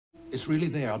It's really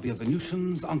there. I'll be a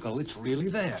Venusian's uncle. It's really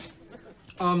there.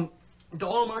 Do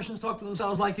all Martians talk to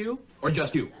themselves like you? Or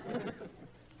just you?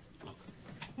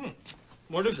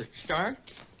 What is it? Star?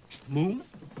 Moon?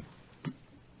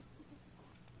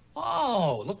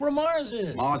 Oh, look where Mars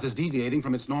is. Mars is deviating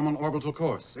from its normal orbital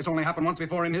course. It's only happened once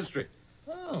before in history.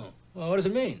 Oh, well, what does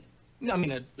it mean? I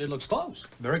mean, it looks close.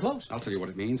 Very close. I'll tell you what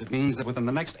it means. It means that within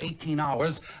the next 18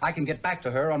 hours, I can get back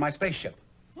to her on my spaceship.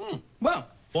 Well,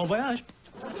 bon voyage.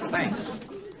 Thanks.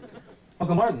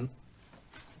 Uncle Martin,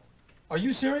 are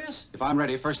you serious? If I'm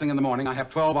ready first thing in the morning, I have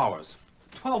 12 hours.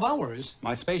 12 hours?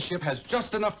 My spaceship has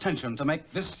just enough tension to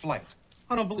make this flight.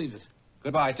 I don't believe it.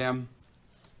 Goodbye, Tim.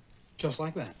 Just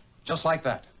like that? Just like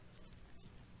that.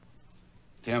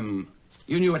 Tim,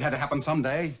 you knew it had to happen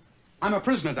someday. I'm a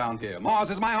prisoner down here. Mars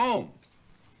is my home.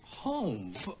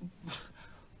 Home?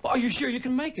 Are you sure you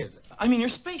can make it? I mean, your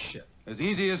spaceship. As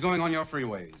easy as going on your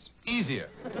freeways. Easier.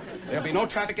 There'll be no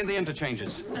traffic in the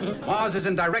interchanges. Mars is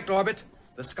in direct orbit.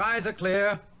 The skies are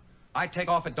clear. I take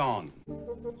off at dawn.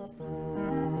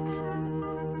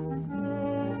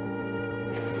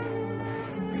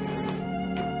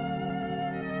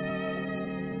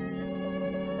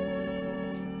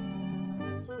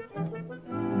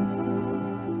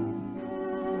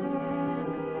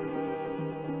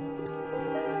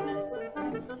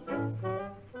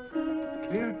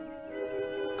 Clear?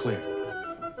 Clear.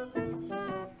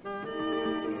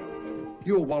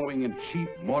 You're wallowing in cheap,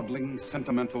 maudling,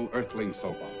 sentimental, earthling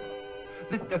soap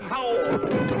opera.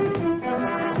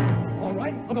 All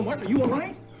right? Uncle Martin, are you all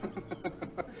right?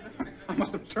 I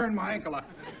must have turned my ankle out.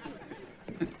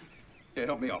 Here,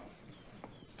 help me up.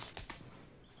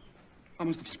 I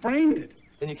must have sprained it.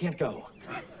 Then you can't go.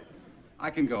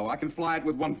 I can go. I can fly it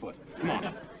with one foot. Come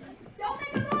on. Don't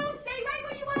make a move! Stay right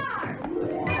where you are!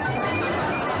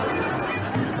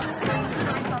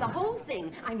 I saw the whole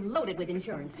thing. I'm loaded with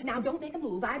insurance. Now, don't make a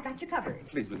move. I've got you covered.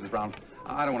 Please, Mrs. Brown.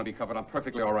 I don't want to be covered. I'm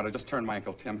perfectly all right. I just turned my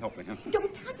ankle. Tim, help me. Huh?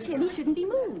 Don't touch him. He shouldn't be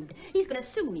moved. He's going to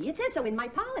sue me. It says so in my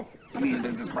policy. Please,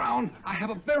 Mrs. Brown. I have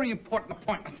a very important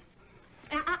appointment.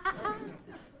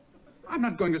 I'm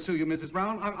not going to sue you, Mrs.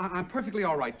 Brown. I'm perfectly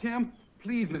all right. Tim,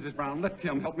 please, Mrs. Brown, let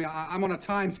Tim help me. I'm on a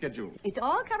time schedule. It's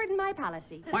all covered in my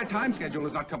policy. My time schedule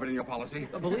is not covered in your policy.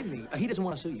 Believe me, he doesn't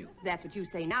want to sue you. That's what you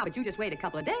say now, but you just wait a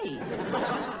couple of days.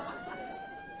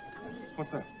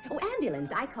 What's that? Oh,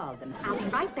 ambulance. I called them. I'll be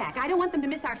right back. I don't want them to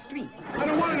miss our street. I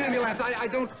don't want an ambulance. I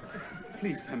don't...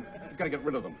 Please, Tim, you've got to get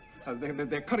rid of them.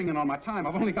 They're cutting in on my time.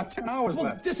 I've only got 10 hours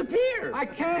left. Disappear! I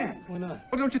can't. Why not?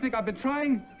 Well, don't you think I've been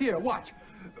trying? Here, watch.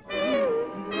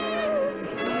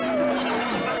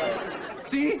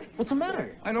 See? What's the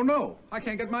matter? I don't know. I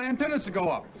can't get my antennas to go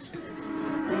up.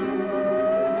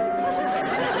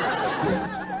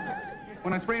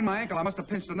 When I sprained my ankle, I must have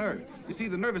pinched a nerve. You see,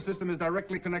 the nervous system is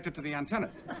directly connected to the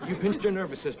antennas. You pinched your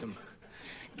nervous system.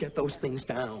 Get those things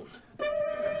down. I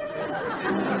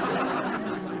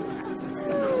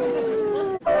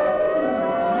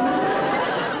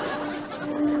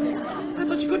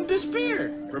thought you couldn't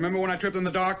disappear. Remember when I tripped in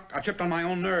the dark? I tripped on my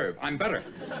own nerve. I'm better.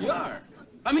 You are.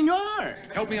 I mean, you are.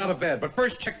 Help me out of bed, but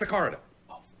first check the corridor.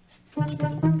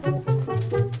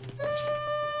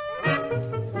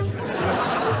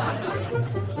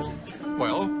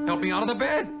 Well, help me out of the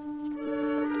bed.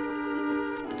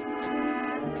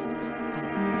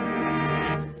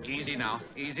 Easy now,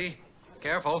 easy.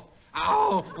 Careful.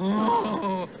 Ow!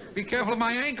 Oh, be careful of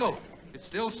my ankle. It's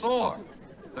still sore.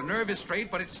 The nerve is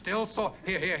straight, but it's still sore.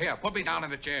 Here. Put me down in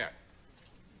the chair.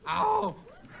 Ow!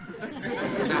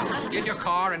 Now, get your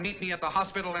car and meet me at the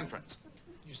hospital entrance.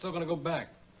 You're still going to go back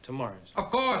to Mars? Of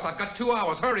course, I've got 2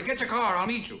 hours. Hurry, get your car. I'll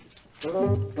meet you.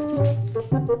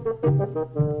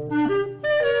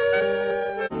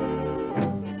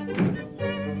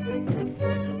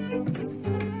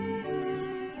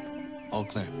 All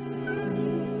clear.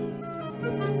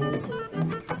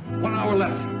 1 hour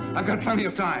left. I've got plenty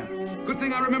of time. Good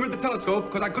thing I remembered the telescope,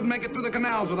 because I couldn't make it through the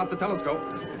canals without the telescope.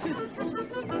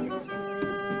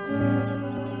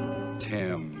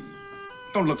 Tim,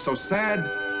 don't look so sad.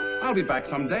 I'll be back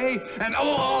someday, and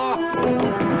oh!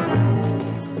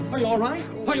 Are you all right?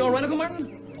 Are you all right, Uncle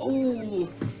Martin? Oh,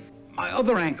 my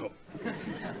other ankle.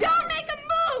 Don't make a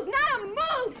move! Not a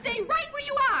move! Stay right where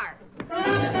you are! Don't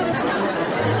make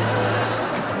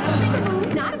a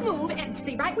move, not a move, and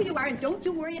stay right where you are, and don't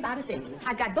you worry about a thing.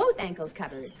 I've got both ankles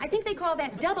covered. I think they call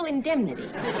that double indemnity.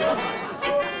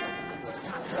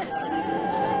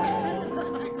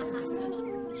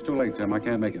 It's too late, Tim. I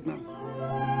can't make it now.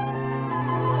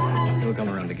 He'll come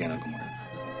around again, Uncle Martin.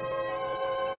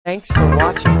 Thanks for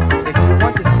watching. If you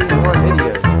want to see more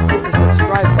videos,